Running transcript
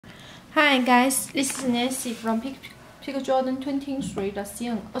Hi guys, this is Nancy from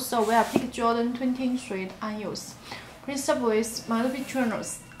BlackGym. Also, we are BlackGym 23 iOS. Please stop with my YouTube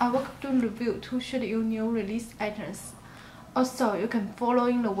channels. I will do review to show you new release items. Also, you can follow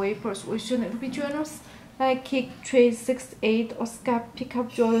in the wafers with your YouTube channels like Kick 368 or Skype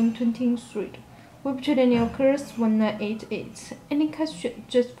Pickup Jordan 23. We put the new course 1988. Any question,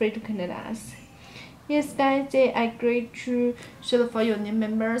 just free to contact us. Yes guys, they are great to show for your new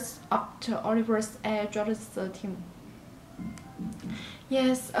members after Oliver's Air Jordan 13.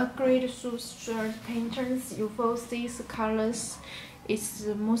 Yes, a great shoes shirt patterns. You will see the colors. It's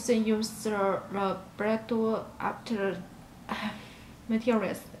mostly used the black door after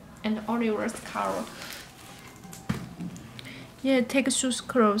materials and Oliver's color. Yeah, take shoes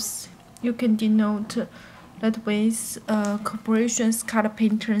clothes. You can denote that with corporations color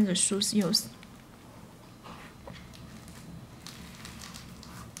pattern the shoes used.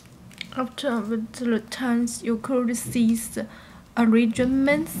 After the returns, you could see the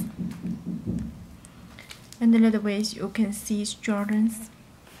arrangements, and that way you can see Jordans.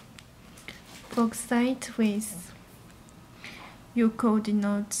 Box side with you could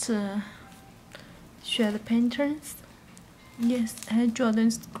denote shade patterns. Yes, and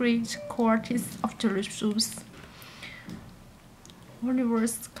Jordan's great qualities of the shoes.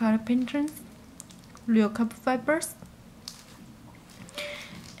 Reverse color patterns, real carbon fibers.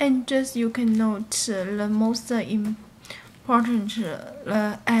 And just you can note the most important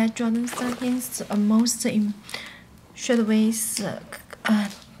Air Jordan 13's most shade with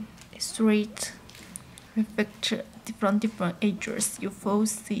straight reflect different edges. You will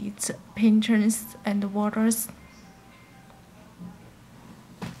see the patterns and waters.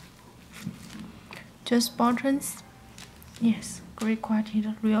 Just buttons. Yes, great quality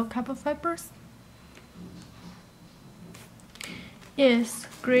real carbon fibers. Yes,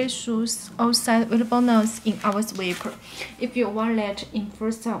 great shoes outside available now in our sweeper. If you want that in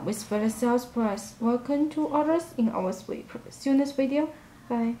first time with better sales price, welcome to orders in our sweeper. See you next video.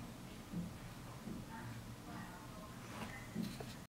 Bye.